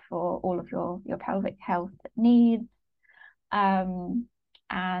shop for all of your pelvic health needs. And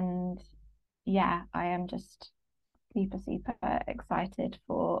yeah, I am just super, super excited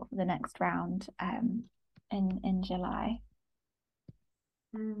for the next round in July.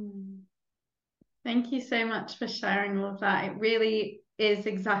 Thank you so much for sharing all of that. It really is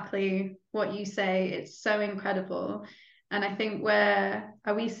exactly what you say. It's so incredible. And I think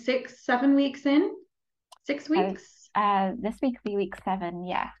are we 7 weeks in? 6 weeks? This week will be week 7,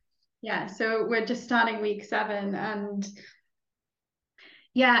 yeah. Yeah, so we're just starting week 7, and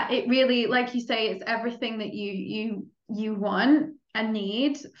yeah, it really, like you say, it's everything that you want and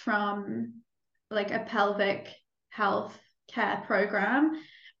need from like a pelvic health care program.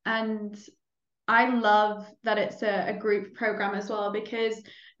 And I love that it's a group program as well, because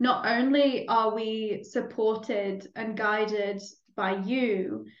not only are we supported and guided by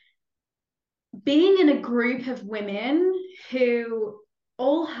you, being in a group of women who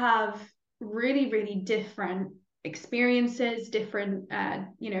all have really, really different experiences, different,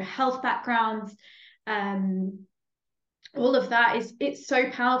 health backgrounds, all of that it's so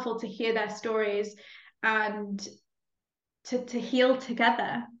powerful to hear their stories and to heal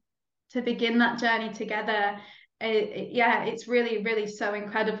together, to begin that journey together. Yeah, it's really, really so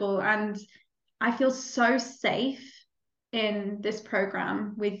incredible. And I feel so safe in this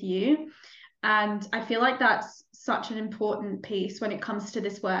program with you. And I feel like that's such an important piece when it comes to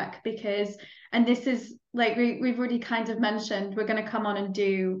this work, because, and this is like we've already kind of mentioned, we're going to come on and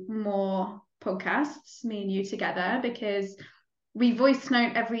do more podcasts, me and you together, because we voice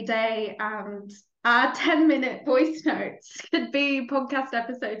note every day, and our 10-minute voice notes could be podcast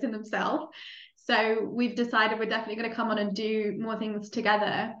episodes in themselves. So we've decided we're definitely going to come on and do more things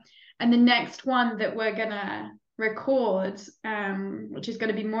together. And the next one that we're going to record, which is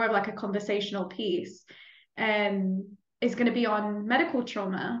going to be more of like a conversational piece, is going to be on medical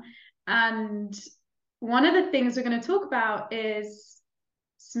trauma. And one of the things we're going to talk about is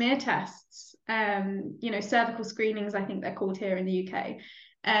smear tests, cervical screenings, I think they're called here in the UK.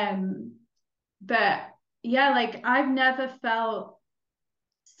 But yeah, like I've never felt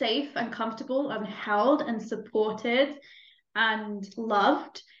safe and comfortable and held and supported and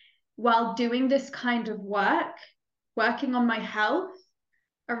loved while doing this kind of work, working on my health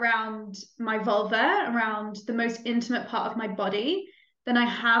around my vulva, around the most intimate part of my body, than I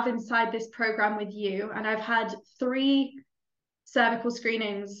have inside this program with you. And I've had 3 cervical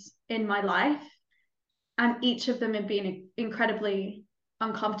screenings in my life, and each of them have been incredibly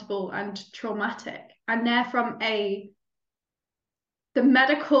uncomfortable and traumatic. And they're from the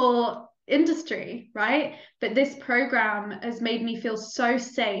medical industry, right? But this program has made me feel so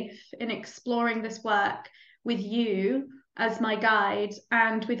safe in exploring this work with you as my guide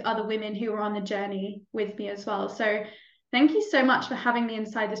and with other women who are on the journey with me as well. So thank you so much for having me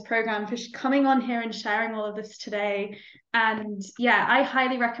inside this program, for coming on here and sharing all of this today. And yeah, I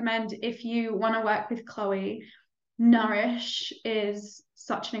highly recommend, if you want to work with Chloe, Nourish is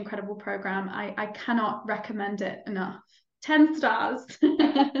such an incredible program. I cannot recommend it enough. 10 stars.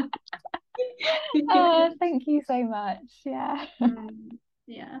 Oh, thank you so much. Yeah.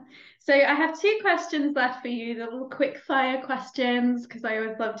 Yeah. So I have two questions left for you, the little quick fire questions, because I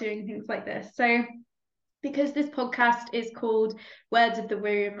always love doing things like this. So because this podcast is called Words of the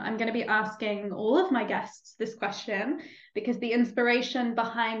Womb, I'm going to be asking all of my guests this question because the inspiration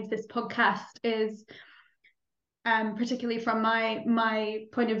behind this podcast is particularly from my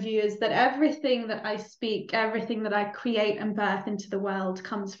point of view, is that everything that I speak, everything that I create and birth into the world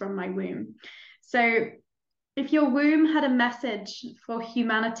comes from my womb. So if your womb had a message for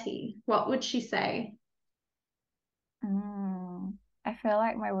humanity, what would she say? I feel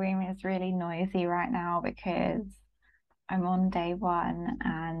like my womb is really noisy right now because I'm on day one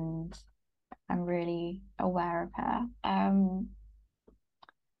and I'm really aware of her.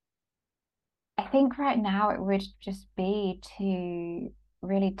 I think right now it would just be to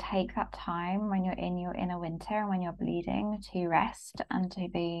really take that time when you're in your inner winter and when you're bleeding to rest and to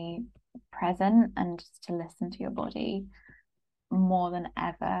be present and just to listen to your body more than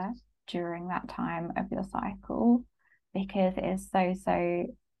ever during that time of your cycle because it is so, so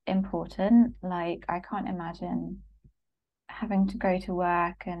important. Like, I can't imagine having to go to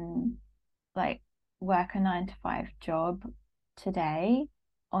work and like work a 9 to 5 job today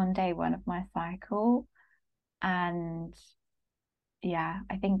on day one of my cycle. And yeah,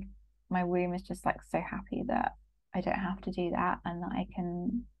 I think my womb is just like so happy that I don't have to do that and that I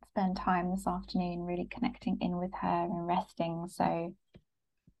can spend time this afternoon really connecting in with her and resting. So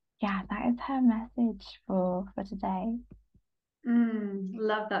yeah, that is her message for today.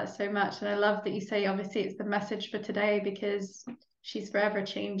 Love that so much. And I love that you say, obviously, it's the message for today because she's forever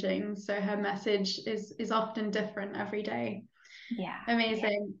changing. So her message is often different every day. Yeah.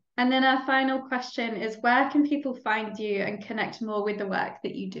 Amazing. And then our final question is, where can people find you and connect more with the work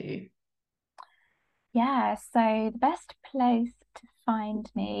that you do? Yeah, so the best place to find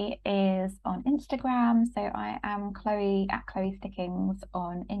me is on Instagram. So I am Chloe at Chloe Stickings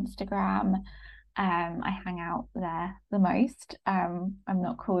on Instagram. I hang out there the most. I'm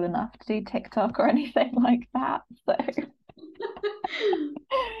not cool enough to do TikTok or anything like that. So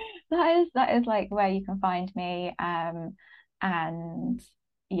that is like where you can find me. And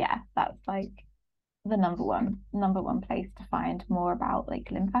yeah, that's like the number one place to find more about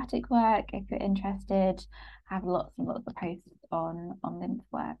like lymphatic work if you're interested. I have lots and lots of posts on lymph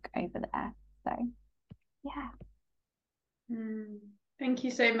work over there. So yeah. Thank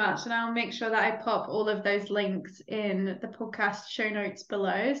you so much. And I'll make sure that I pop all of those links in the podcast show notes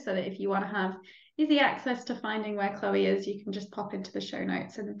below so that if you want to have easy access to finding where Chloe is, you can just pop into the show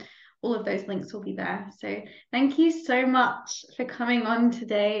notes and all of those links will be there. So thank you so much for coming on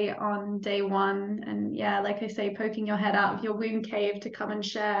today on day one. And yeah, like I say, poking your head out of your womb cave to come and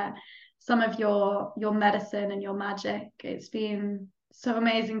share some of your medicine and your magic. It's been so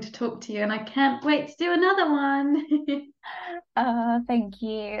amazing to talk to you, and I can't wait to do another one. Thank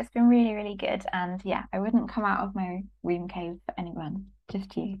you. It's been really, really good. And yeah, I wouldn't come out of my womb cave for anyone,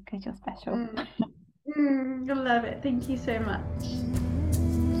 just you, because you're special. I love it. Thank you so much.